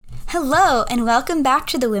Hello, and welcome back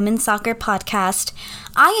to the Women's Soccer Podcast.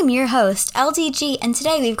 I am your host, LDG, and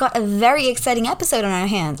today we've got a very exciting episode on our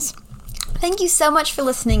hands. Thank you so much for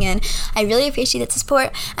listening in. I really appreciate the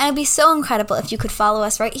support, and it would be so incredible if you could follow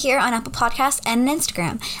us right here on Apple Podcasts and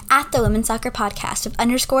Instagram at the Women's Soccer Podcast with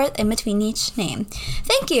underscores in between each name.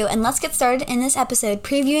 Thank you, and let's get started in this episode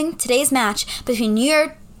previewing today's match between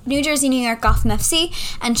New Jersey, New York, Gotham FC,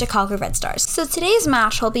 and Chicago Red Stars. So today's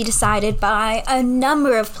match will be decided by a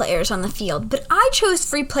number of players on the field, but I chose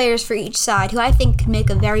 3 players for each side who I think could make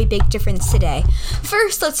a very big difference today.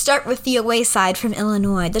 First, let's start with the away side from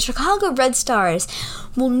Illinois. The Chicago Red Stars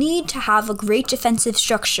will need to have a great defensive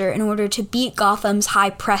structure in order to beat Gotham's high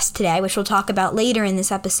press today, which we'll talk about later in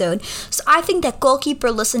this episode. So I think that goalkeeper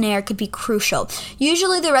Listenair could be crucial.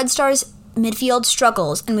 Usually the Red Stars midfield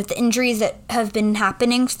struggles, and with the injuries that have been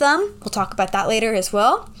happening to them, we'll talk about that later as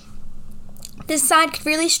well, this side could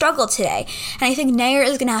really struggle today. And I think Nair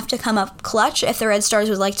is going to have to come up clutch if the Red Stars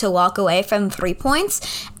would like to walk away from 3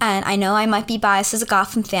 points. And I know I might be biased as a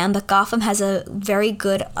Gotham fan, but Gotham has a very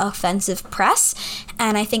good offensive press,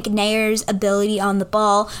 and I think Nair's ability on the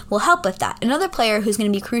ball will help with that. Another player who's going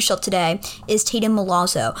to be crucial today is Tatum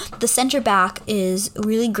Milazzo. The center back is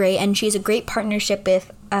really great, and she has a great partnership with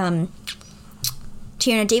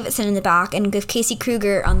Tierna Davidson in the back and with Casey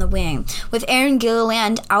Kruger on the wing. With Erin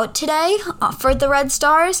Gilliland out today for the Red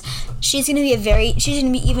Stars, she's going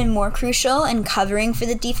to be even more crucial in covering for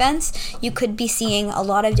the defense. You could be seeing a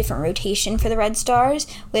lot of different rotation for the Red Stars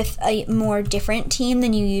with a more different team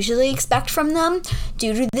than you usually expect from them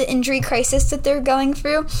due to the injury crisis that they're going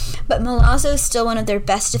through. But Milazzo is still one of their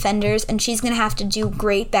best defenders, and she's going to have to do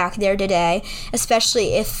great back there today,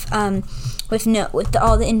 especially if with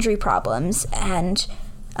all the injury problems, and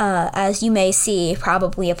as you may see,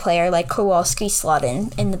 probably a player like Kowalski slot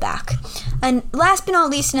in the back. And last but not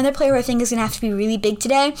least, another player who I think is going to have to be really big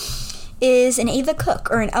today is an Ava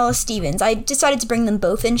Cook or an Ella Stevens. I decided to bring them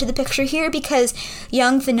both into the picture here because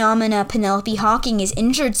young phenomena Penelope Hawking is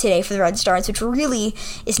injured today for the Red Stars, which really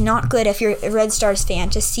is not good if you're a Red Stars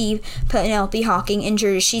fan to see Penelope Hawking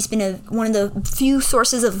injured. She's been one of the few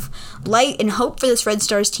sources of light and hope for this Red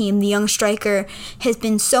Stars team. The young striker has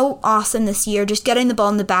been so awesome this year, just getting the ball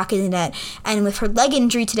in the back of the net. And with her leg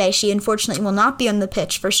injury today, she unfortunately will not be on the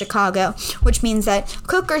pitch for Chicago, which means that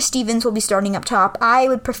Cook or Stevens will be starting up top. I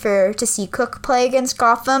would prefer to see Cook play against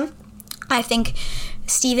Gotham. I think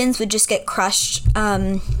Stevens would just get crushed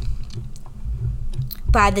by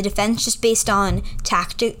the defense just based on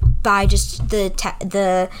the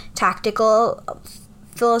tactical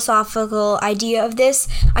philosophical idea of this.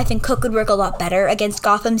 I think Cook would work a lot better against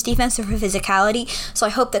Gotham's defense for physicality, so I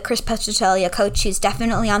hope that Chris Petrotelli, a coach who's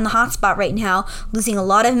definitely on the hot spot right now, losing a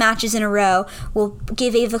lot of matches in a row, will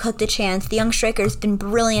give Ava Cook the chance. The young striker has been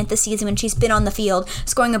brilliant this season when she's been on the field,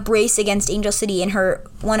 scoring a brace against Angel City in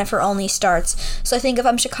one of her only starts. So I think if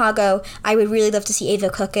I'm Chicago, I would really love to see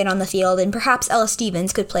Ava Cook in on the field, and perhaps Ella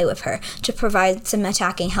Stevens could play with her to provide some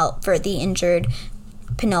attacking help for the injured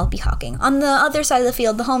Penelope Hawking. On the other side of the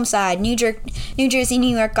field, the home side, New Jersey,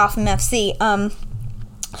 New York, Gotham FC.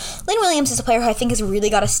 Lynn Williams is a player who I think has really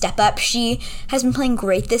got to step up. She has been playing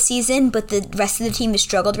great this season, but the rest of the team has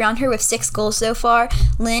struggled around her with 6 goals so far.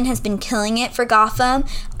 Lynn has been killing it for Gotham.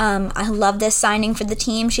 I love this signing for the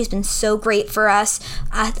team. She's been so great for us.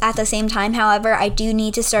 At the same time, however, I do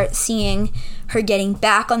need to start seeing her getting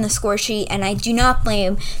back on the score sheet, and I do not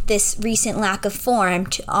blame this recent lack of form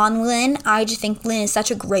on Lynn. I just think Lynn is such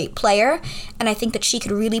a great player, and I think that she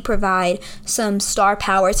could really provide some star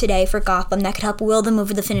power today for Gotham that could help will them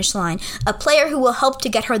over the finish line. A player who will help to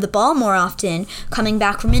get her the ball more often coming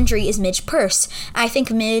back from injury is Midge Purse. I think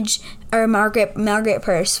Margaret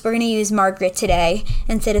Purse. We're going to use Margaret today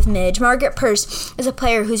instead of Midge. Margaret Purse is a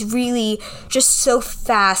player who's really just so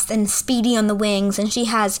fast and speedy on the wings, and she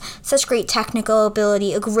has such great technical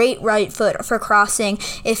ability, a great right foot for crossing.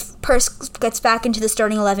 If Purse gets back into the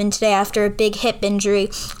starting 11 today after a big hip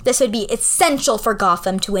injury, this would be essential for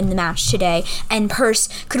Gotham to win the match today, and Purse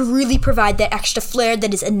could really provide that extra flair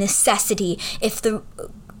that is a necessity if the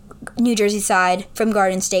New Jersey side from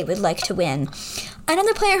Garden State would like to win.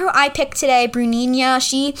 Another player who I picked today, Bruninia,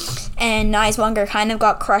 she and Niswanger kind of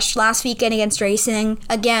got crushed last weekend against Racing.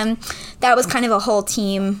 Again, that was kind of a whole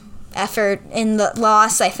team effort in the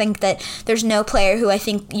loss. I think that there's no player who I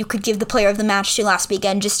think you could give the player of the match to last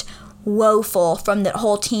weekend. Just woeful from the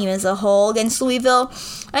whole team as a whole against Louisville.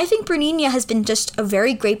 I think Bruninia has been just a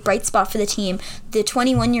very great bright spot for the team. The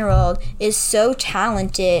 21-year-old is so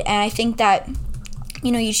talented, and I think that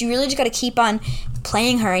you really just got to keep on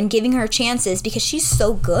playing her and giving her chances because she's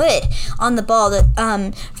so good on the ball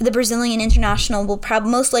that for the Brazilian international will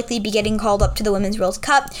most likely be getting called up to the Women's World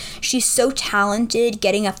Cup. She's so talented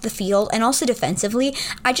getting up the field and also defensively.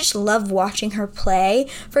 I just love watching her play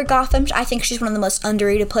for Gotham. I think she's one of the most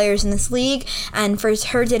underrated players in this league, and for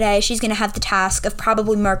her today, she's going to have the task of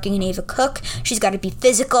probably marking an Ava Cook. She's got to be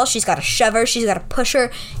physical. She's got to shove her. She's got to push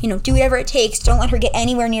her. Do whatever it takes. Don't let her get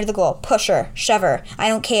anywhere near the goal. Push her. Shove her. I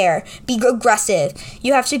don't care. Be aggressive.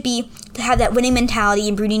 You have to have that winning mentality,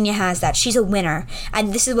 and Brunina has that. She's a winner,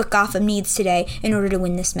 and this is what Gotham needs today in order to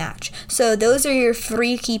win this match. So those are your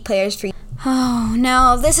 3 key players for you. Oh,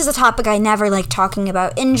 no, this is a topic I never like talking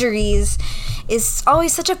about. Injuries is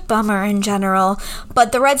always such a bummer in general,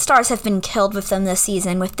 but the Red Stars have been killed with them this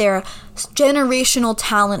season with their generational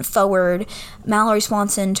talent forward, Mallory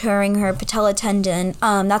Swanson, tearing her patella tendon.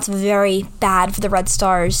 That's very bad for the Red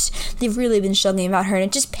Stars. They've really been struggling about her, and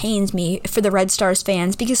it just pains me for the Red Stars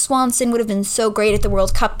fans because Swanson would have been so great at the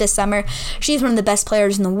World Cup this summer. She's one of the best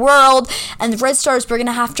players in the world, and the Red Stars were going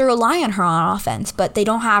to have to rely on her on offense, but they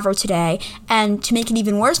don't have her today. And to make it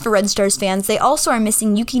even worse for Red Stars fans, they also are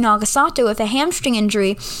missing Yuki Nagasato with a hamstring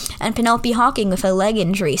injury and Penelope Hawking with a leg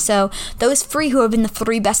injury. So those 3 who have been the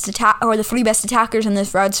 3 best attackers on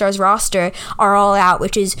this Red Stars roster are all out,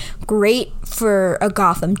 which is great for a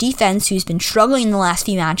Gotham defense who's been struggling in the last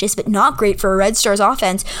few matches, but not great for a Red Stars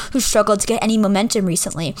offense who struggled to get any momentum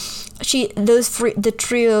recently. The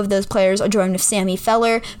trio of those players are joined with Sammy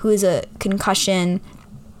Feller, who is a concussion,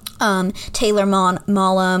 Taylor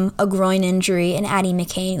Mollum, a groin injury, and Addie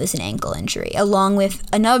McCain, who is an ankle injury, along with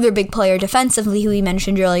another big player defensively who we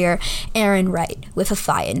mentioned earlier, Aaron Wright, with a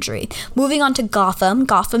thigh injury. Moving on to Gotham.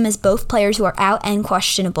 Gotham has both players who are out and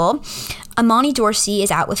questionable. Amani Dorsey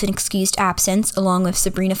is out with an excused absence, along with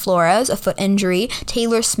Sabrina Flores, a foot injury,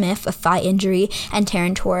 Taylor Smith, a thigh injury, and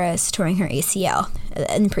Taryn Torres, tearing her ACL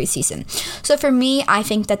in preseason. So for me, I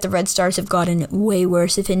think that the Red Stars have gotten way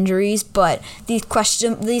worse with injuries, but these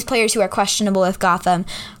players who are questionable with Gotham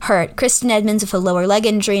hurt. Kristen Edmonds with a lower leg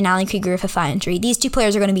injury and Allie Krieger with a thigh injury. These 2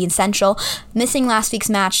 players are going to be essential. Missing last week's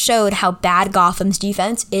match showed how bad Gotham's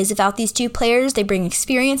defense is without these 2 players. They bring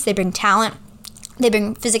experience, they bring talent, they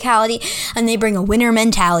bring physicality, and they bring a winner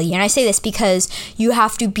mentality. And I say this because you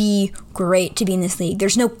have to be great to be in this league.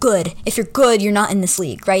 There's no good. If you're good, you're not in this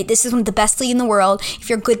league, right? This is one of the best leagues in the world. If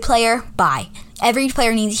you're a good player, bye. Every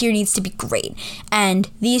player needs to be great.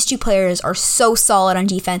 And these 2 players are so solid on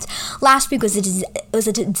defense. Last week was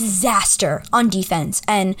a disaster on defense.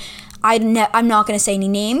 And I'm not going to say any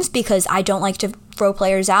names because I don't like to throw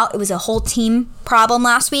players out. It was a whole team problem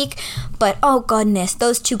last week. But, oh goodness,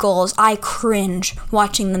 those 2 goals, I cringe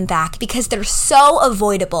watching them back because they're so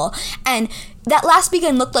avoidable. And that last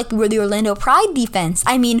weekend looked like we were the Orlando Pride defense.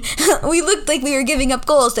 I mean, we looked like we were giving up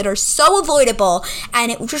goals that are so avoidable,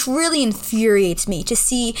 and it just really infuriates me to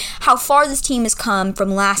see how far this team has come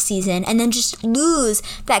from last season and then just lose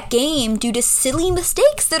that game due to silly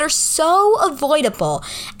mistakes that are so avoidable.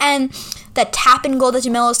 And that tap and goal that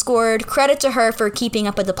Jamila scored, credit to her for keeping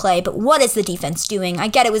up with the play, but what is the defense doing? I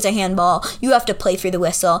get it was a handball. You have to play through the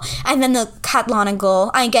whistle. And then the Catlana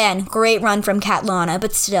goal, again, great run from Catlana,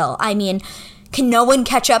 but still, I mean, can no one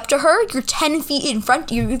catch up to her? You're 10 feet in front,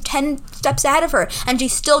 you're 10 steps ahead of her, and she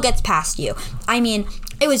still gets past you. I mean,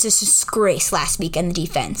 it was just a disgrace last week in the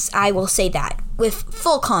defense. I will say that with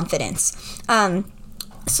full confidence.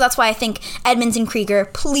 So that's why I think Edmonds and Krieger,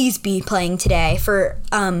 please be playing today for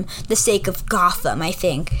the sake of Gotham, I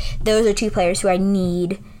think. Those are 2 players who I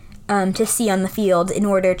need to see on the field in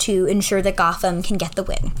order to ensure that Gotham can get the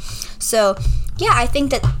win. So, yeah, I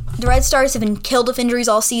think that the Red Stars have been killed with injuries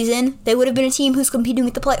all season. They would have been a team who's competing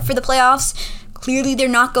for the playoffs. Clearly, they're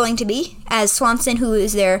not going to be, as Swanson, who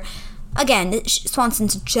is their again,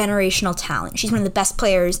 Swanson's a generational talent. She's one of the best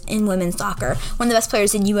players in women's soccer, one of the best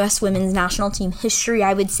players in U.S. women's national team history,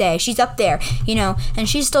 I would say. She's up there, and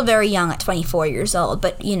she's still very young at 24 years old,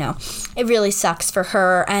 but, it really sucks for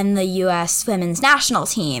her and the U.S. women's national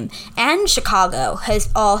team, and Chicago has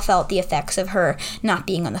all felt the effects of her not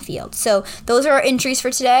being on the field. So those are our entries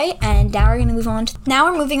for today, and now we're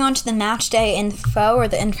moving on to the match day info, or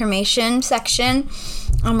the information section.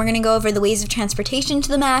 We're going to go over the ways of transportation to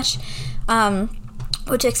the match,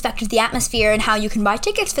 what to expect with the atmosphere, and how you can buy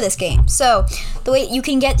tickets for this game. So, the way you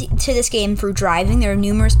can get to this game through driving, there are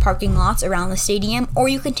numerous parking lots around the stadium, or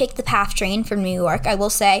you can take the PATH train from New York. I will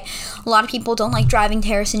say, a lot of people don't like driving to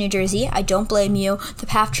Harrison, New Jersey. I don't blame you. The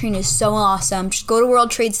PATH train is so awesome. Just go to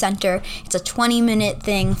World Trade Center. It's a 20-minute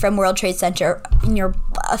thing from World Trade Center, and you're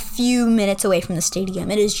a few minutes away from the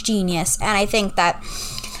stadium. It is genius, and I think that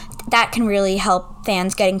that can really help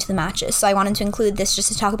fans getting to the matches. So I wanted to include this just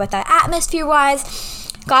to talk about that atmosphere-wise.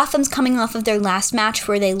 Gotham's coming off of their last match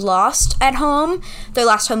where they lost at home, their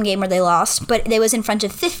last home game where they lost, but they was in front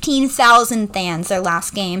of 15,000 fans their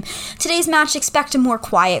last game. Today's match, expect a more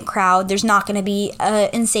quiet crowd. There's not going to be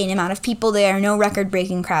an insane amount of people there, no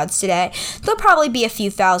record-breaking crowds today. There'll probably be a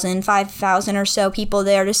few thousand, 5,000 or so people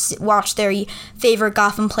there to watch their favorite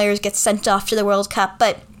Gotham players get sent off to the World Cup,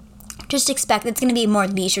 but just expect it's going to be a more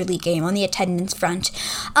leisurely game on the attendance front.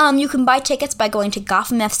 You can buy tickets by going to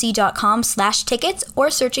gothamfc.com/tickets or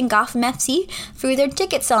searching Gotham FC through their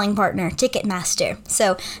ticket selling partner, Ticketmaster.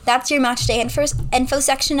 So that's your match day info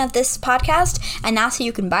section of this podcast, and that's how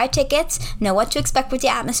you can buy tickets, know what to expect with the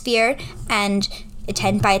atmosphere, and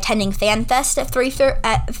attending FanFest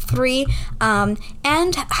at 3,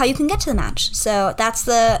 and how you can get to the match. So that's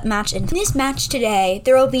the match. In this match today,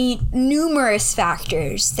 there will be numerous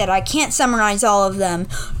factors that I can't summarize all of them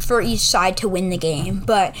for each side to win the game.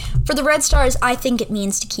 But for the Red Stars, I think it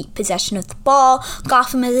means to keep possession of the ball.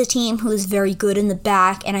 Gotham is a team who is very good in the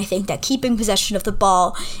back, and I think that keeping possession of the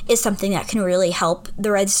ball is something that can really help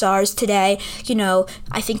the Red Stars today. You know,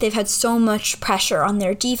 I think they've had so much pressure on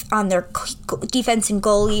their defense and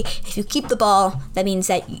goalie. If you keep the ball, that means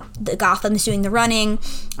that the Gotham's doing the running,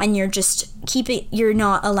 and you're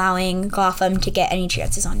not allowing Gotham to get any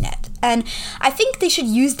chances on net. And I think they should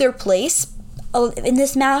use their place in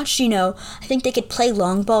this match. You know, I think they could play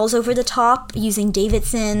long balls over the top using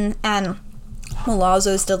Davidson and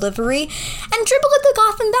Malazzo's delivery and dribble at the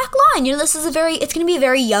Gotham back line. You know, it's going to be a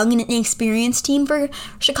very young and inexperienced team for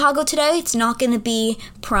Chicago today. It's not going to be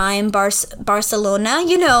prime Barcelona.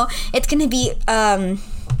 You know, it's going to be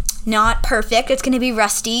not perfect. It's going to be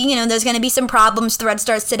rusty. You know, there's going to be some problems with the Red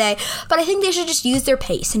Stars today, but I think they should just use their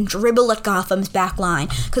pace and dribble at Gotham's back line,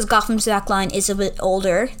 because Gotham's back line is a bit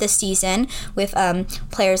older this season with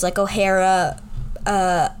players like O'Hara,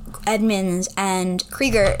 Edmonds, and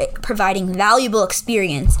Krieger providing valuable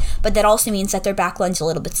experience, but that also means that their backline's a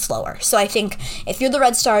little bit slower. So I think if you're the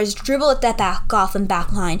Red Stars, dribble at that Gotham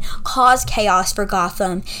backline, cause chaos for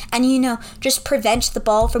Gotham, and, you know, just prevent the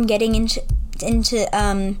ball from getting into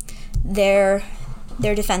their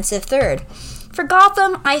defensive third. For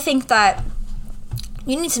Gotham, I think that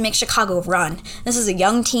you need to make Chicago run. This is a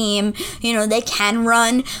young team. You know, they can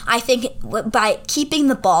run. I think by keeping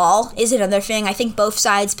the ball is another thing. I think both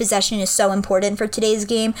sides' possession is so important for today's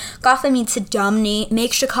game. Gotham needs to dominate,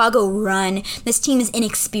 make Chicago run. This team is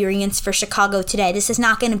inexperienced for Chicago today. This is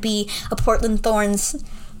not going to be a Portland Thorns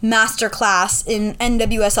masterclass in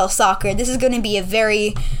NWSL soccer. This is going to be a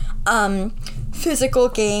very physical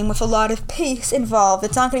game with a lot of pace involved.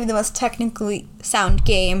 It's not going to be the most technically sound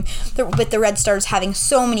game, with the Red Stars having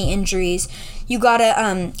so many injuries. You gotta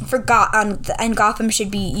and Gotham should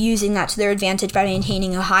be using that to their advantage by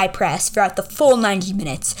maintaining a high press throughout the full 90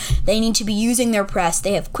 minutes. They need to be using their press.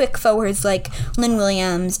 They have quick forwards like Lynn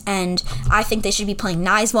Williams, and I think they should be playing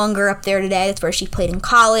Neiswanger up there today. That's where she played in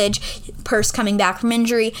college. Purse coming back from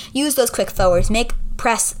injury. Use those quick forwards. Make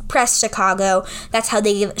press Chicago. That's how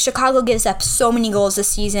Chicago gives up so many goals this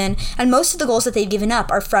season, and most of the goals that they've given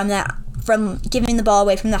up are from giving the ball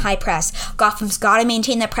away from the high press. Gotham's got to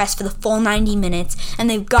maintain that press for the full 90 minutes, and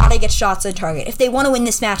they've got to get shots on target. If they want to win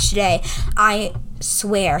this match today, I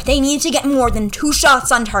swear, they need to get more than 2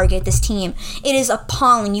 shots on target, this team. It is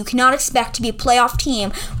appalling. You cannot expect to be a playoff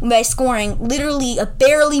team by scoring literally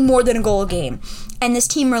barely more than a goal a game. And this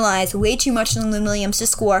team relies way too much on Lynn Williams to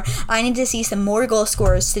score. I need to see some more goal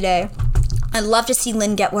scorers today. I'd love to see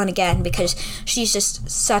Lynn get one again, because she's just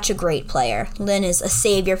such a great player. Lynn is a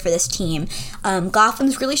savior for this team.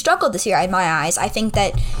 Gotham's really struggled this year in my eyes. I think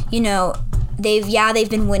that, you know, they've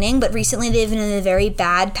been winning, but recently they've been in a very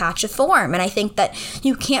bad patch of form. And I think that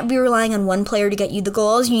you can't be relying on one player to get you the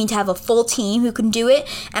goals. You need to have a full team who can do it.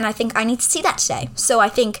 And I think I need to see that today. So I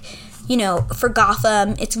think, you know, for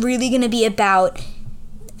Gotham, it's really going to be about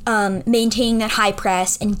maintaining that high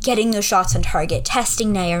press and getting those shots on target,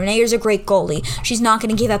 testing Nair. Nair's a great goalie. She's not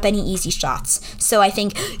going to give up any easy shots. So I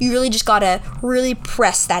think you really just got to really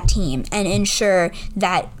press that team and ensure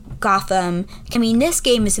that Gotham, I mean, this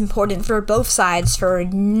game is important for both sides for a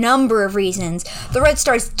number of reasons. The Red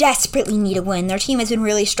Stars desperately need a win. Their team has been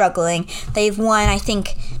really struggling. They've won, I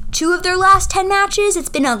think, 2 of their last 10 matches. It's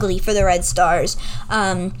been ugly for the Red Stars.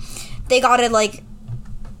 They got to,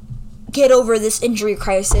 get over this injury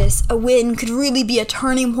crisis. A win could really be a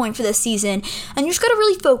turning point for this season, and you just got to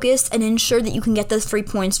really focus and ensure that you can get those 3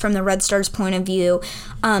 points from the Red Stars' point of view.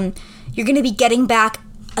 You're going to be getting back,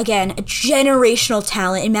 again, a generational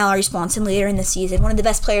talent in Mallory Swanson later in the season, one of the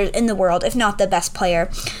best players in the world, if not the best player.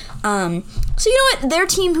 So you know what? Their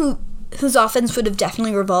team who whose offense would have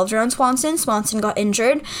definitely revolved around Swanson. Swanson got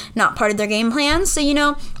injured, not part of their game plan. So,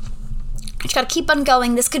 just gotta keep on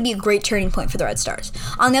going. This could be a great turning point for the Red Stars.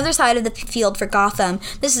 On the other side of the field for Gotham,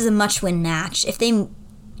 this is a must-win match. If they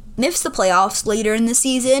miss the playoffs later in the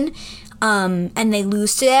season, and they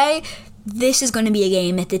lose today, this is going to be a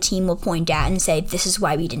game that the team will point at and say, this is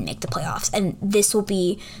why we didn't make the playoffs. And this will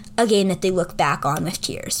be a game that they look back on with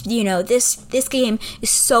tears. This game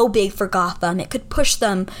is so big for Gotham. It could push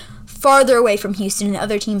them farther away from Houston and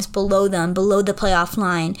other teams below them, below the playoff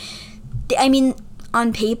line.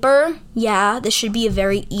 On paper, this should be a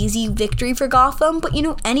very easy victory for Gotham, but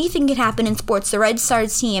anything can happen in sports. The Red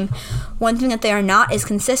Stars team, one thing that they are not is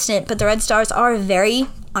consistent, but the Red Stars are very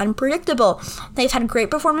unpredictable. They've had great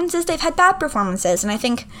performances, they've had bad performances, and I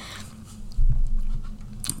think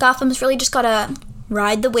Gotham's really just gotta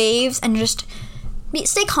ride the waves and just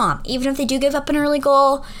stay calm. Even if they do give up an early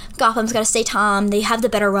goal, Gotham's gotta stay calm. They have the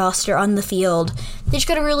better roster on the field. They just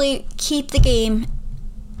gotta really keep the game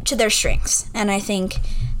to their strengths, and I think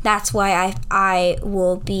that's why I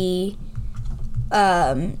will be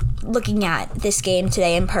looking at this game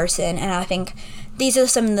today in person, and I think these are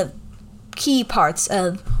some of the key parts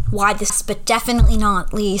of why this, but definitely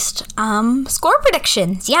not least, score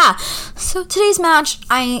predictions. So today's match,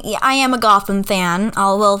 I am a Gotham fan.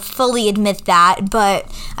 I will fully admit that,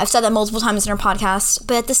 but I've said that multiple times in our podcast,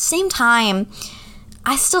 but at the same time,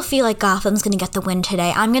 I still feel like Gotham's going to get the win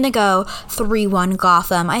today. I'm going to go 3-1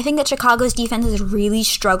 Gotham. I think that Chicago's defense has really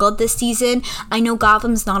struggled this season. I know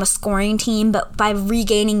Gotham's not a scoring team, but by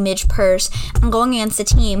regaining Midge Purse and going against a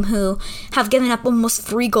team who have given up almost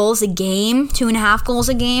 3 goals a game, 2.5 goals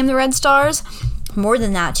a game, the Red Stars, more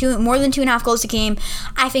than that, more than 2.5 goals a game,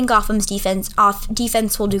 I think Gotham's defense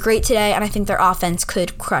will do great today, and I think their offense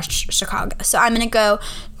could crush Chicago. So I'm going to go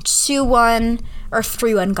 2-1 or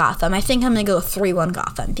 3-1 Gotham. I think I'm going to go 3-1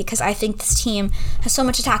 Gotham because I think this team has so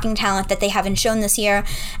much attacking talent that they haven't shown this year,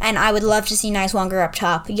 and I would love to see Nice-Wonger up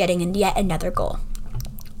top getting yet another goal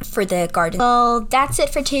for the Garden. Well, that's it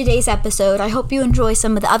for today's episode. I hope you enjoy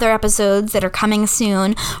some of the other episodes that are coming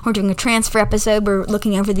soon. We're doing a transfer episode. We're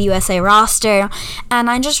looking over the USA roster, and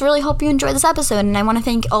I just really hope you enjoy this episode, and I want to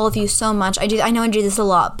thank all of you so much. I know I do this a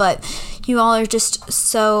lot, but you all are just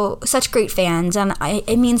such great fans, and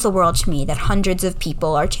it means the world to me that hundreds of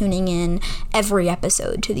people are tuning in every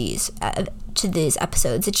episode to these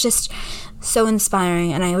episodes. It's just so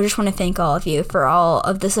inspiring, and I just want to thank all of you for all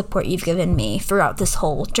of the support you've given me throughout this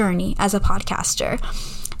whole journey as a podcaster.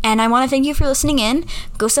 And I want to thank you for listening in.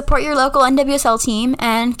 Go support your local NWSL team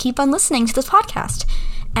and keep on listening to this podcast.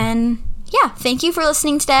 And thank you for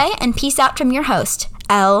listening today, and peace out from your host,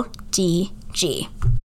 LDG.